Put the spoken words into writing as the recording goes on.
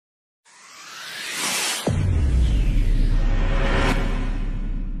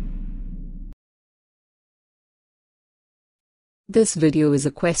This video is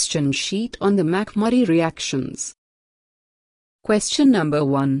a question sheet on the Murry reactions. Question number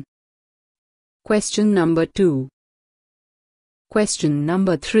 1. Question number 2. Question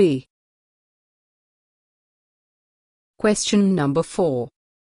number 3. Question number 4.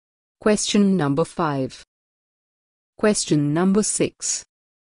 Question number 5. Question number 6.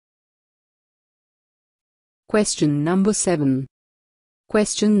 Question number 7.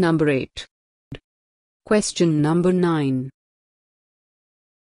 Question number 8. Question number 9.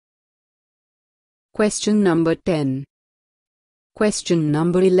 Question number 10. Question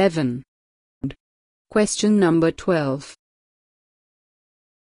number 11. Question number 12.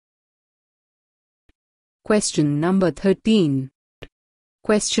 Question number 13.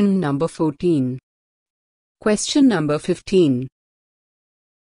 Question number 14. Question number 15.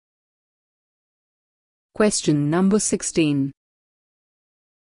 Question number 16.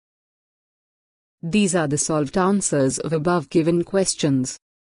 These are the solved answers of above given questions.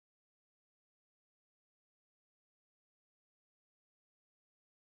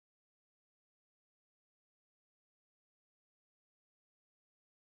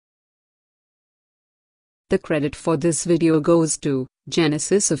 The credit for this video goes to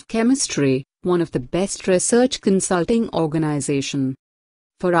Genesis of Chemistry, one of the best research consulting organization.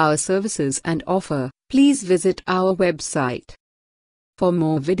 For our services and offer, please visit our website. For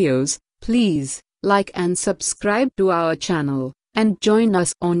more videos, please like and subscribe to our channel, and join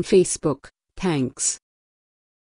us on Facebook. Thanks.